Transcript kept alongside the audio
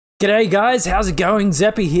G'day guys, how's it going?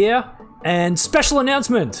 Zeppy here, and special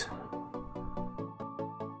announcement!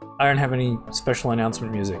 I don't have any special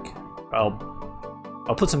announcement music. I'll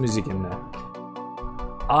put some music in there.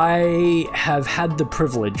 I have had the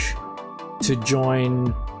privilege to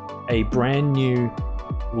join a brand new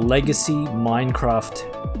legacy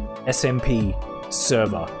Minecraft SMP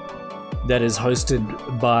server that is hosted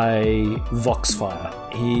by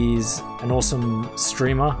VoxFire. He's an awesome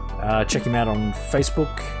streamer. Check him out on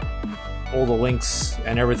Facebook. All the links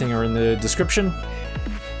and everything are in the description.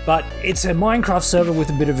 But it's a Minecraft server with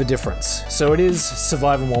a bit of a difference. So it is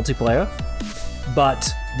survival multiplayer, but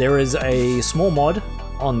there is a small mod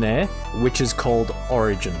on there which is called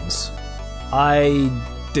Origins. I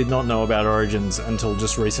did not know about Origins until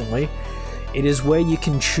just recently. It is where you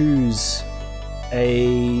can choose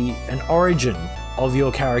an origin of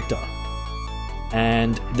your character.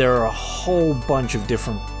 And there are a whole bunch of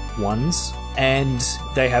different ones, and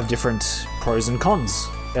they have different pros and cons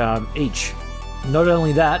each. Not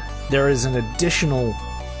only that, there is an additional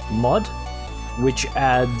mod which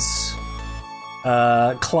adds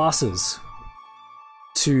classes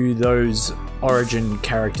to those origin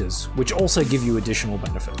characters, which also give you additional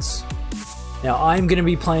benefits. Now, I'm going to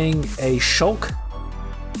be playing a Shulk,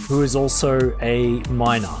 who is also a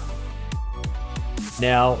miner.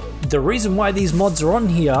 Now, the reason why these mods are on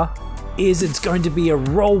here is it's going to be a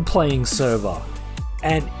role-playing server,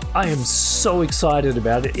 and I am so excited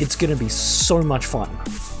about it. It's going to be so much fun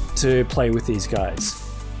to play with these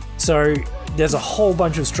guys. So there's a whole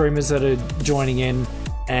bunch of streamers that are joining in,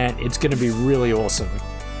 and it's going to be really awesome.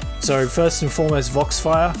 So first and foremost,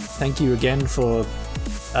 VoxFire, thank you again for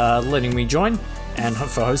letting me join and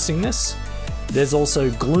for hosting this. There's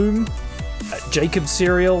also Gloom, Jacob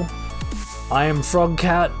Serial, I Am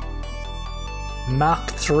Frogcat, Mark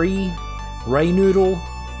 3, Ray Noodle,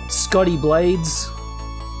 Scotty Blades,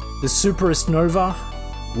 The Superist Nova,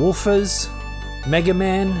 Wolfers, Mega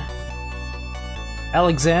Man,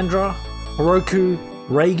 Alexandra, Heroku,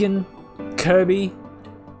 Reagan, Kirby,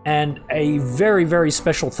 and a very, very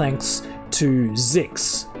special thanks to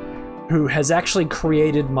Zyxius, who has actually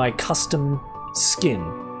created my custom skin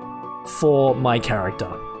for my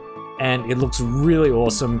character. And it looks really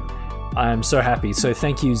awesome. I am so happy, so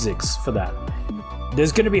thank you Zyxius for that.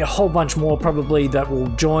 There's going to be a whole bunch more probably that will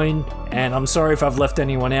join, and I'm sorry if I've left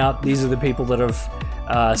anyone out. These are the people that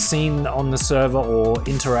have seen on the server or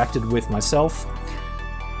interacted with myself.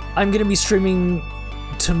 I'm going to be streaming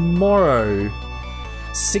tomorrow,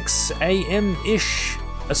 6 AM-ish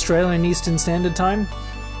Australian Eastern Standard Time.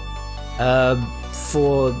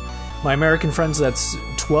 For my American friends, that's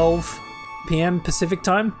 12 PM Pacific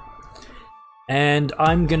Time. And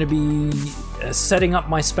I'm going to be setting up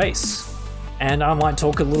my space. And I might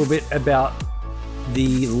talk a little bit about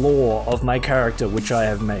the lore of my character, which I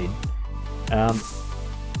have made.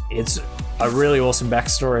 It's a really awesome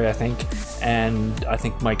backstory, I think, and I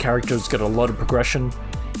think my character's got a lot of progression.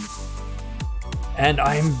 And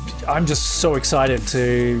I'm just so excited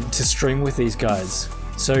to stream with these guys.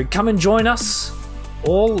 So come and join us.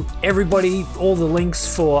 Everybody, all the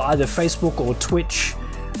links for either Facebook or Twitch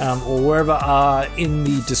or wherever are in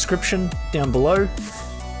the description down below.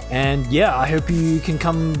 And yeah, I hope you can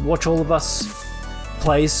come watch all of us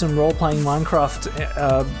play some role-playing Minecraft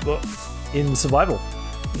in survival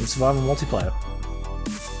multiplayer.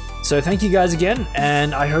 So thank you guys again,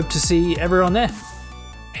 and I hope to see everyone there.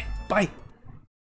 Bye!